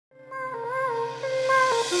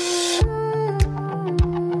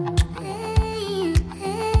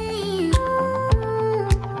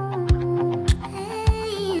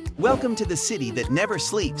Welcome to the city that never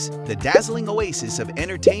sleeps, the dazzling oasis of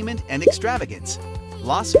entertainment and extravagance,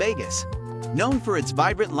 Las Vegas. Known for its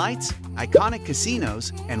vibrant lights, iconic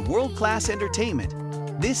casinos, and world-class entertainment,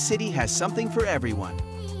 this city has something for everyone.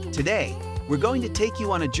 Today, we're going to take you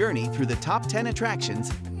on a journey through the top 10 attractions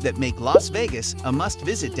that make Las Vegas a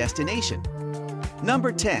must-visit destination.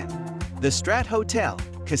 Number 10. The Strat Hotel,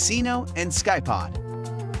 Casino and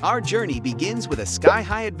Skypod. Our journey begins with a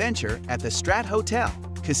sky-high adventure at the Strat Hotel,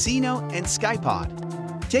 Casino and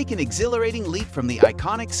Skypod. Take an exhilarating leap from the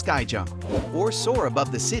iconic Sky Jump, or soar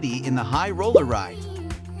above the city in the High Roller Ride.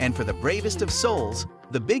 And for the bravest of souls,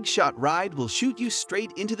 the Big Shot Ride will shoot you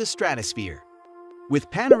straight into the stratosphere.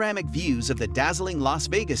 With panoramic views of the dazzling Las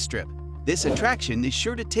Vegas Strip, this attraction is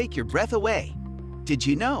sure to take your breath away. Did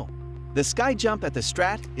you know? The Sky Jump at the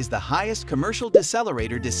Strat is the highest commercial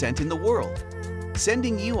decelerator descent in the world,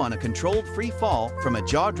 sending you on a controlled free fall from a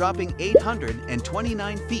jaw-dropping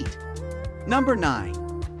 829 feet. Number 9.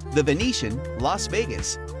 The Venetian, Las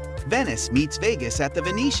Vegas. Venice meets Vegas at the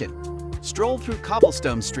Venetian. Stroll through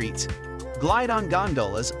cobblestone streets, glide on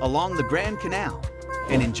gondolas along the Grand Canal,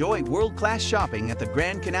 and enjoy world-class shopping at the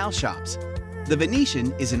Grand Canal shops. The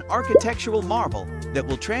Venetian is an architectural marvel that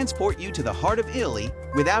will transport you to the heart of Italy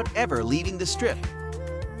without ever leaving the Strip.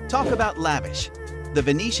 Talk about lavish. The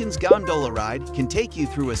Venetian's gondola ride can take you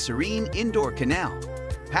through a serene indoor canal,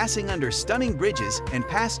 passing under stunning bridges and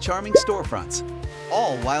past charming storefronts,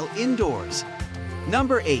 all while indoors.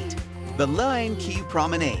 Number 8. The 𝐬𝐴𝐚𝐭𝐜𝐡𝐢𝐧𝐠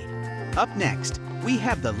Promenade. Up next, we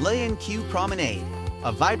have the 𝐬𝐴𝐚𝐭𝐜𝐡𝐢𝐧𝐠 Promenade,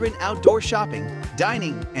 a vibrant outdoor shopping,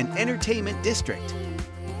 dining, and entertainment district.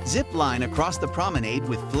 Zip line across the promenade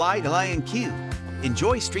with Fly 𝐬𝐴𝐚𝐭𝐜𝐡𝐢𝐧𝐠,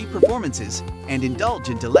 enjoy street performances, and indulge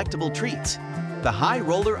in delectable treats. The High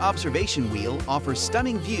Roller Observation Wheel offers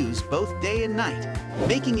stunning views both day and night,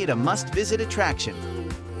 making it a must-visit attraction.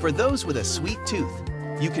 For those with a sweet tooth,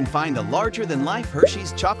 you can find a larger-than-life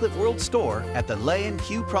Hershey's Chocolate World store at the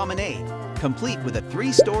𝐬𝐴𝐚𝐭𝐜𝐡𝐢𝐧𝐠 Promenade, complete with a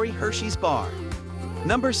 3-story Hershey's bar.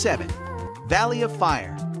 Number 7. Valley of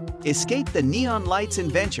Fire. Escape the neon lights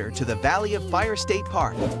and venture to the Valley of Fire State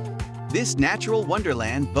Park. This natural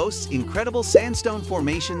wonderland boasts incredible sandstone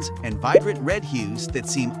formations and vibrant red hues that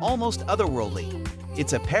seem almost otherworldly.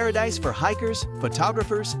 It's a paradise for hikers,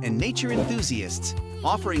 photographers, and nature enthusiasts,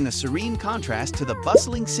 offering a serene contrast to the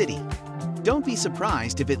bustling city. Don't be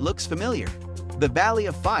surprised if it looks familiar. The Valley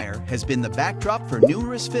of Fire has been the backdrop for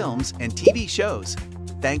numerous films and TV shows,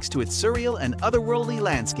 thanks to its surreal and otherworldly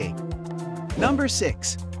landscape. Number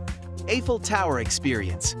 6. Eiffel Tower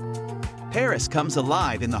Experience. Paris comes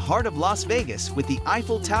alive in the heart of Las Vegas with the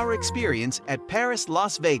Eiffel Tower Experience at Paris,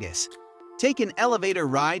 Las Vegas. Take an elevator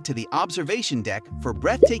ride to the observation deck for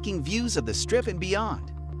breathtaking views of the Strip and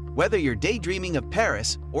beyond. Whether you're daydreaming of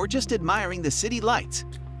Paris or just admiring the city lights,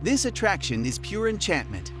 this attraction is pure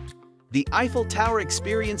enchantment. The Eiffel Tower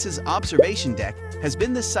Experience's observation deck has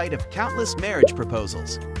been the site of countless marriage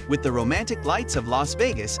proposals, with the romantic lights of Las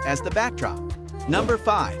Vegas as the backdrop. Number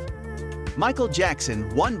 5. Michael Jackson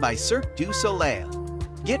won by Cirque du Soleil.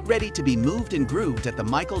 Get ready to be moved and grooved at the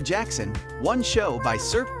Michael Jackson One show by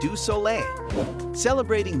Cirque du Soleil.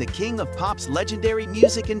 Celebrating the king of pop's legendary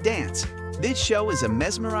music and dance, this show is a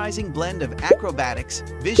mesmerizing blend of acrobatics,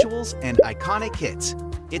 visuals, and iconic hits.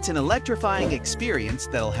 It's an electrifying experience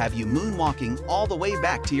that'll have you moonwalking all the way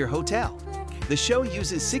back to your hotel. The show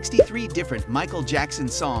uses 63 different Michael Jackson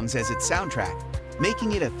songs as its soundtrack,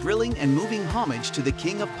 making it a thrilling and moving homage to the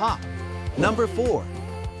king of pop. Number 4.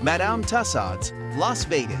 Madame Tussauds, Las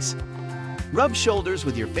Vegas. Rub shoulders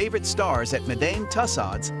with your favorite stars at Madame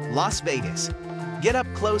Tussauds, Las Vegas. Get up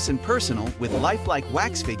close and personal with lifelike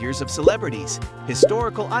wax figures of celebrities,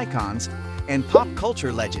 historical icons, and pop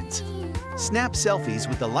culture legends. Snap selfies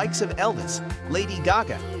with the likes of Elvis, Lady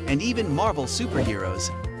Gaga, and even Marvel superheroes.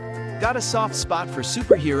 Got a soft spot for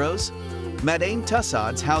superheroes? Madame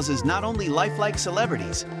Tussauds houses not only lifelike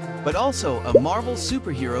celebrities, but also a Marvel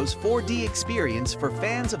Superheroes 4D experience for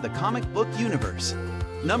fans of the comic book universe.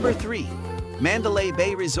 Number 3. Mandalay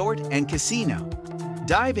Bay Resort and Casino.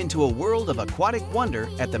 Dive into a world of aquatic wonder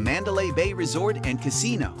at the Mandalay Bay Resort and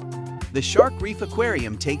Casino. The Shark Reef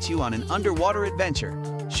Aquarium takes you on an underwater adventure,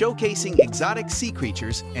 showcasing exotic sea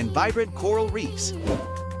creatures and vibrant coral reefs.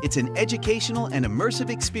 It's an educational and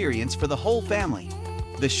immersive experience for the whole family.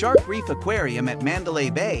 The Shark Reef Aquarium at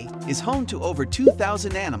Mandalay Bay is home to over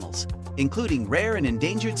 2,000 animals, including rare and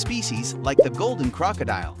endangered species like the golden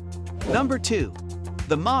crocodile. Number 2.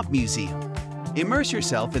 The Mob Museum. Immerse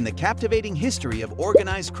yourself in the captivating history of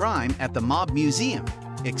organized crime at the Mob Museum.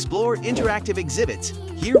 Explore interactive exhibits,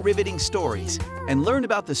 hear riveting stories, and learn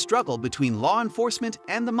about the struggle between law enforcement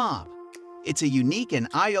and the mob. It's a unique and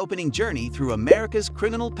eye-opening journey through America's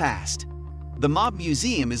criminal past. The Mob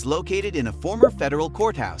Museum is located in a former federal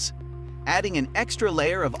courthouse, adding an extra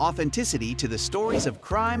layer of authenticity to the stories of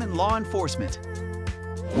crime and law enforcement.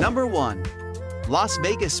 Number 1. Las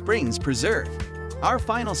Vegas Springs Preserve. Our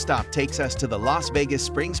final stop takes us to the Las Vegas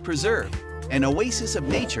Springs Preserve, an oasis of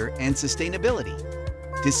nature and sustainability.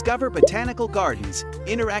 Discover botanical gardens,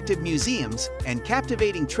 interactive museums, and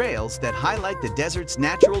captivating trails that highlight the desert's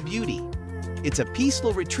natural beauty. It's a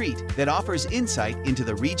peaceful retreat that offers insight into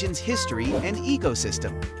the region's history and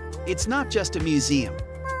ecosystem. It's not just a museum.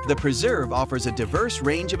 The preserve offers a diverse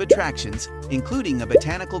range of attractions, including a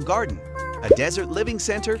botanical garden, a desert living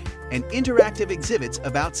center, and interactive exhibits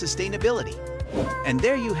about sustainability. And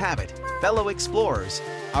there you have it, fellow explorers,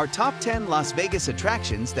 our top 10 Las Vegas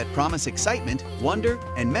attractions that promise excitement, wonder,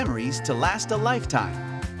 and memories to last a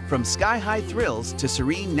lifetime. From sky-high thrills to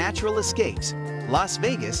serene natural escapes, Las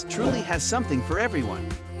Vegas truly has something for everyone.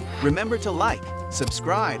 Remember to like,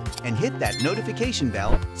 subscribe, and hit that notification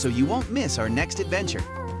bell so you won't miss our next adventure.